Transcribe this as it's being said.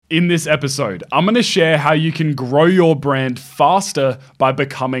In this episode, I'm going to share how you can grow your brand faster by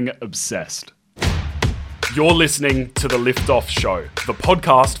becoming obsessed. You're listening to The Liftoff Show, the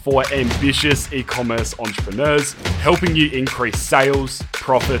podcast for ambitious e-commerce entrepreneurs, helping you increase sales,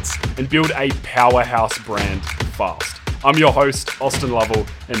 profits, and build a powerhouse brand fast. I'm your host, Austin Lovell,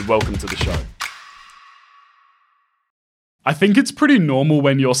 and welcome to the show. I think it's pretty normal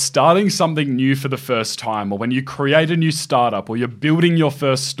when you're starting something new for the first time, or when you create a new startup, or you're building your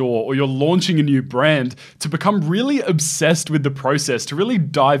first store, or you're launching a new brand, to become really obsessed with the process, to really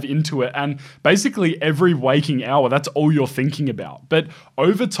dive into it. And basically every waking hour, that's all you're thinking about. But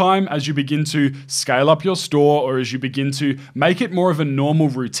over time, as you begin to scale up your store, or as you begin to make it more of a normal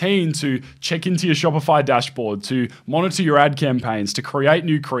routine to check into your Shopify dashboard, to monitor your ad campaigns, to create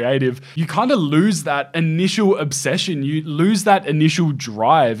new creative, you kind of lose that initial obsession. You lose that initial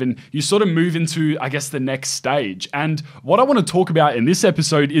drive and you sort of move into, I guess, the next stage. And what I want to talk about in this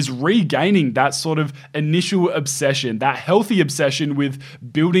episode is regaining that sort of initial obsession, that healthy obsession with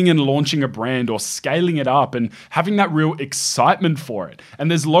building and launching a brand or scaling it up and having that real excitement for it.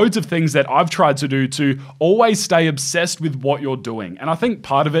 And there's loads of things that I've tried to do to always stay obsessed with what you're doing. And I think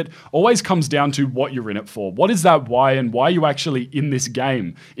part of it always comes down to what you're in it for. What is that why, and why are you actually in this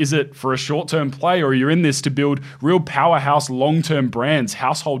game? Is it for a short-term play, or are you in this to build real powerhouse long-term brands,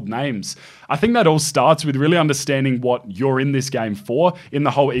 household names? I think that all starts with really understanding what you're in this game for, in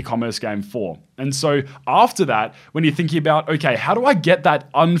the whole e-commerce game for. And so after that, when you're thinking about, okay, how do I get that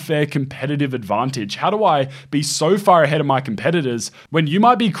unfair competitive advantage? How do I be so far ahead of my competitors when you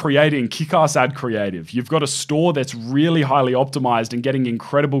might be creating kick-ass ad creative? You've got a store that's really highly optimized and getting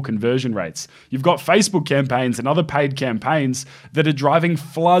incredible conversion rates. You've got Facebook campaigns and other paid campaigns that are driving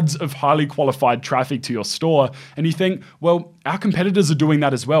floods of highly qualified traffic to your store. And you think, well, our competitors are doing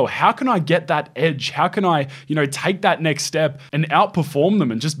that as well. How can I get that edge? How can I, take that next step and outperform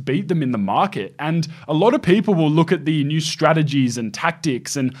them and just beat them in the market? And a lot of people will look at the new strategies and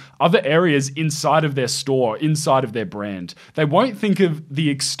tactics and other areas inside of their store, inside of their brand. They won't think of the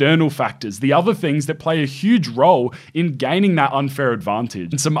external factors, the other things that play a huge role in gaining that unfair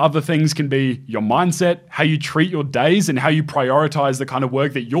advantage. And some other things can be your mindset, how you treat your days, and how you prioritize the kind of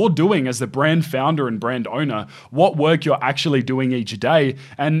work that you're doing as the brand founder and brand owner, what work you're actually doing each day.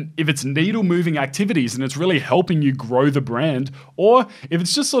 And if it's needle moving activities and it's really helping you grow the brand, or if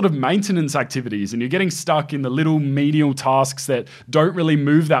it's just sort of maintenance activities and you're getting stuck in the little menial tasks that don't really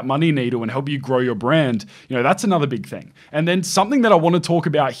move that money needle and help you grow your brand, that's another big thing. And then something that I want to talk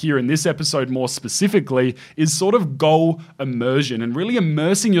about here in this episode more specifically is sort of goal immersion and really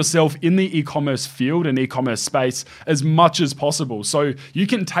immersing yourself in the e-commerce field and e-commerce space as much as possible. So you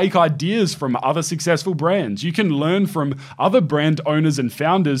can take ideas from other successful brands. You can learn from other brand owners and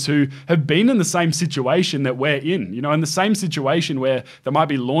founders who have been in the same situation that we're in the same situation where they might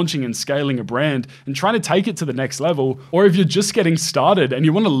be launching and scaling a brand and trying to take it to the next level. Or if you're just getting started and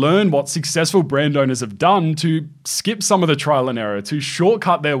you want to learn what successful brand owners have done to skip some of the trial and error, to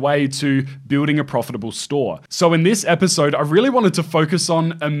shortcut their way to building a profitable store. So in this episode, I really wanted to focus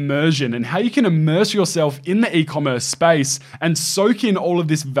on immersion and how you can immerse yourself in the e-commerce space and soak in all of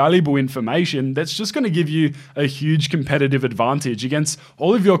this valuable information that's just going to give you a huge competitive advantage against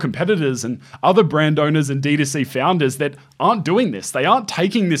all of your competitors and other brand owners and D2C founders that aren't doing this. They aren't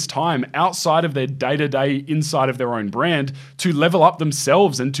taking this time outside of their day-to-day inside of their own brand to level up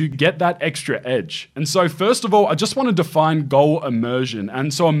themselves and to get that extra edge. And so first of all, I just want to define goal immersion.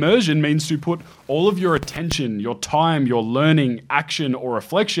 And so immersion means to put all of your attention, your time, your learning, action, or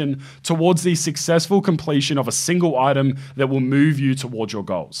reflection towards the successful completion of a single item that will move you towards your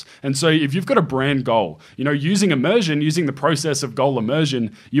goals. And so if you've got a brand goal, using immersion, using the process of goal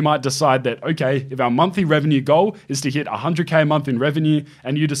immersion, you might decide that, okay, if our monthly revenue goal is to hit 100K a month in revenue,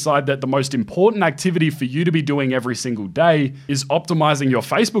 and you decide that the most important activity for you to be doing every single day is optimizing your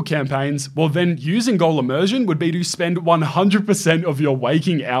Facebook campaigns, well then using goal immersion would be to spend 100% of your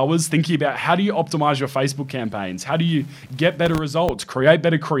waking hours thinking about how do you optimize your Facebook campaigns? How do you get better results, create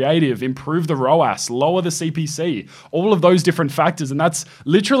better creative, improve the ROAS, lower the CPC, all of those different factors. And that's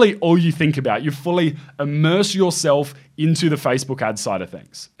literally all you think about. You fully immerse yourself into the Facebook ad side of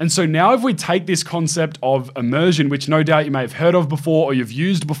things. And so now if we take this concept of immersion, which no doubt you may have heard of before or you've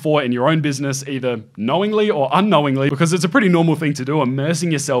used before in your own business, either knowingly or unknowingly, because it's a pretty normal thing to do,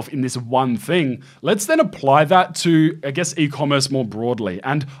 immersing yourself in this one thing, let's then apply that to, e-commerce more broadly.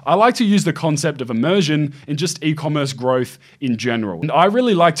 And I like to use the concept of immersion in just e-commerce growth in general. And I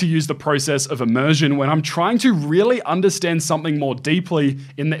really like to use the process of immersion when I'm trying to really understand something more deeply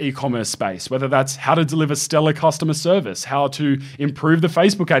in the e-commerce space, whether that's how to deliver stellar customer service, service, how to improve the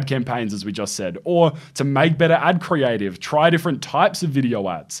Facebook ad campaigns, as we just said, or to make better ad creative, try different types of video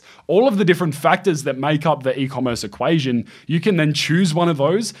ads. All of the different factors that make up the e-commerce equation, you can then choose one of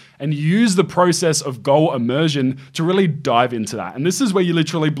those and use the process of goal immersion to really dive into that. And this is where you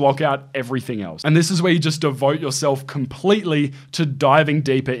literally block out everything else. And this is where you just devote yourself completely to diving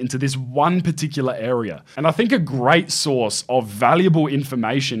deeper into this one particular area. And I think a great source of valuable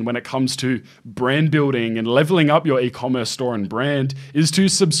information when it comes to brand building and leveling up your e-commerce store and brand is to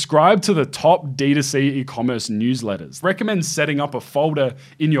subscribe to the top D2C e-commerce newsletters. Recommend setting up a folder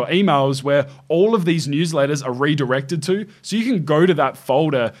in your emails where all of these newsletters are redirected to, so you can go to that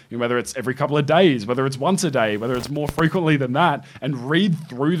folder, whether it's every couple of days, whether it's once a day, whether it's more frequently than that, and read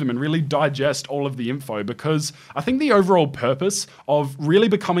through them and really digest all of the info. Because I think the overall purpose of really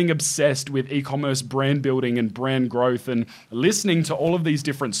becoming obsessed with e-commerce brand building and brand growth and listening to all of these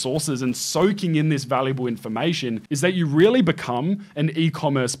different sources and soaking in this valuable information is that you really become an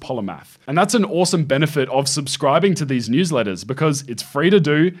e-commerce polymath. And that's an awesome benefit of subscribing to these newsletters, because it's free to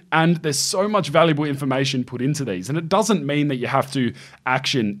do and there's so much valuable information put into these. And it doesn't mean that you have to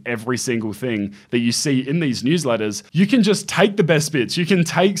action every single thing that you see in these newsletters. You can just take the best bits. You can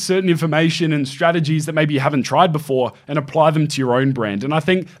take certain information and strategies that maybe you haven't tried before and apply them to your own brand. And I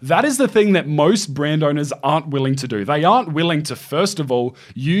think that is the thing that most brand owners aren't willing to do. They aren't willing to, first of all,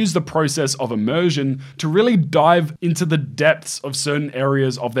 use the process of immersion to really dive into the depths of certain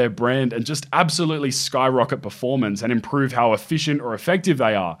areas of their brand and just absolutely skyrocket performance and improve how efficient or effective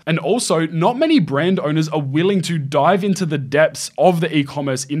they are. And also, not many brand owners are willing to dive into the depths of the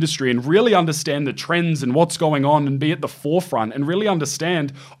e-commerce industry and really understand the trends and what's going on and be at the forefront and really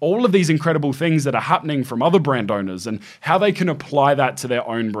understand all of these incredible things that are happening from other brand owners and how they can apply that to their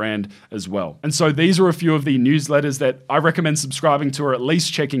own brand as well. And so these are a few of the newsletters that I recommend subscribing to or at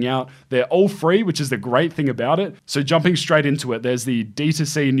least checking out. They're all free, which is the great thing about it. So jumping straight into it, there's the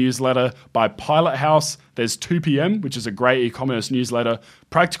D2C newsletter by Pilot House. There's 2PM, which is a great e-commerce newsletter,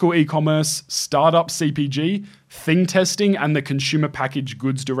 Practical E-commerce, Startup CPG, Thing Testing, and the Consumer Packaged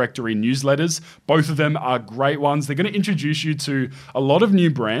Goods Directory newsletters. Both of them are great ones. They're going to introduce you to a lot of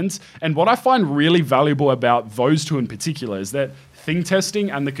new brands. And what I find really valuable about those two in particular is that Thing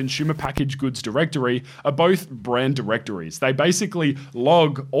Testing and the Consumer Packaged Goods Directory are both brand directories. They basically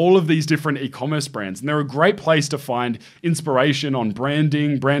log all of these different e-commerce brands, and they're a great place to find inspiration on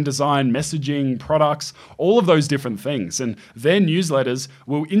branding, brand design, messaging, products, all of those different things. And their newsletters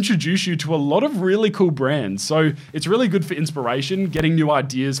will introduce you to a lot of really cool brands. So it's really good for inspiration, getting new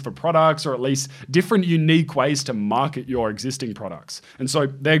ideas for products, or at least different unique ways to market your existing products. And so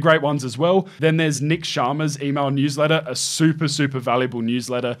they're great ones as well. Then there's Nick Sharma's email newsletter, a super valuable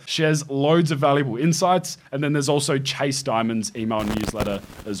newsletter, shares loads of valuable insights. And then there's also Chase Diamond's email newsletter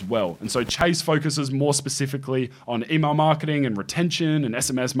as well. And so Chase focuses more specifically on email marketing and retention and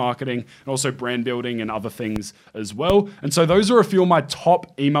SMS marketing, and also brand building and other things as well. And so those are a few of my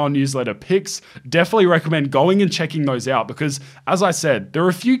top email newsletter picks. Definitely recommend going and checking those out, because as I said, there are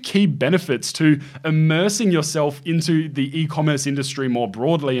a few key benefits to immersing yourself into the e-commerce industry more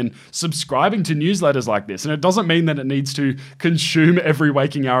broadly and subscribing to newsletters like this. And it doesn't mean that it needs to consume every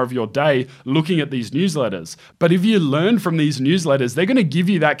waking hour of your day looking at these newsletters. But if you learn from these newsletters, they're going to give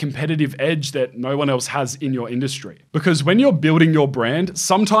you that competitive edge that no one else has in your industry. Because when you're building your brand,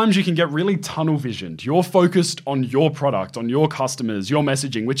 sometimes you can get really tunnel visioned. You're focused on your product, on your customers, your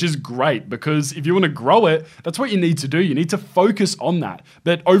messaging, which is great, because if you want to grow it, that's what you need to do. You need to focus on that.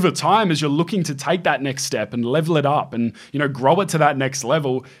 But over time, as you're looking to take that next step and level it up and, grow it to that next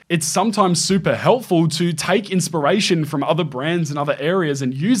level, it's sometimes super helpful to take inspiration from other brands and other areas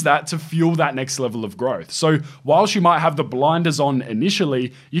and use that to fuel that next level of growth. So whilst you might have the blinders on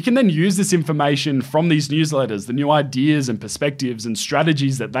initially, you can then use this information from these newsletters, the new ideas and perspectives and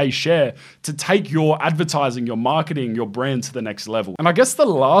strategies that they share, to take your advertising, your marketing, your brand to the next level. And I guess the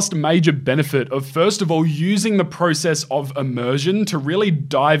last major benefit of, first of all, using the process of immersion to really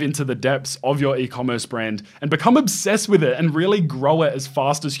dive into the depths of your e-commerce brand and become obsessed with it and really grow it as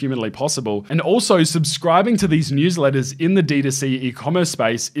fast as humanly possible. And also subscribing to these newsletters in the D2C e-commerce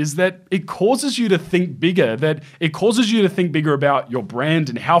space is that it causes you to think bigger, about your brand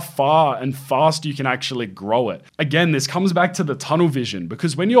and how far and fast you can actually grow it. Again, this comes back to the tunnel vision,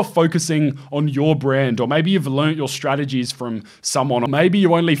 because when you're focusing on your brand, or maybe you've learned your strategies from someone, or maybe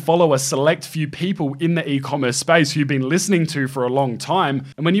you only follow a select few people in the e-commerce space who you've been listening to for a long time,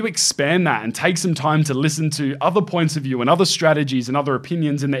 and when you expand that and take some time to listen to other points of view and other strategies and other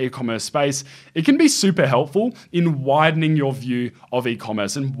opinions in the e-commerce space, it can be super helpful in widening your your view of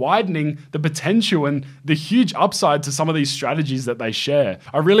e-commerce and widening the potential and the huge upside to some of these strategies that they share.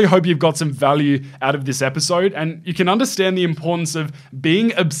 I really hope you've got some value out of this episode and you can understand the importance of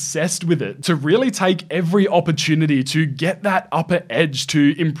being obsessed with it, to really take every opportunity to get that upper edge,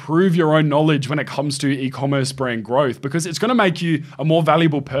 to improve your own knowledge when it comes to e-commerce brand growth, because it's going to make you a more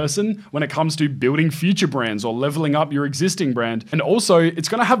valuable person when it comes to building future brands or leveling up your existing brand. And also, it's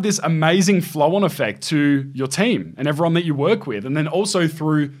going to have this amazing flow-on effect to your team and everyone that you work with, and then also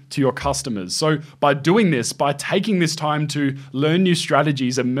through to your customers. So by doing this, by taking this time to learn new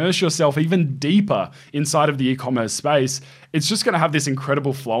strategies, immerse yourself even deeper inside of the e-commerce space, it's just going to have this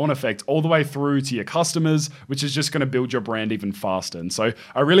incredible flow-on effect all the way through to your customers, which is just going to build your brand even faster. And so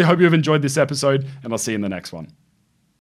I really hope you've enjoyed this episode, and I'll see you in the next one.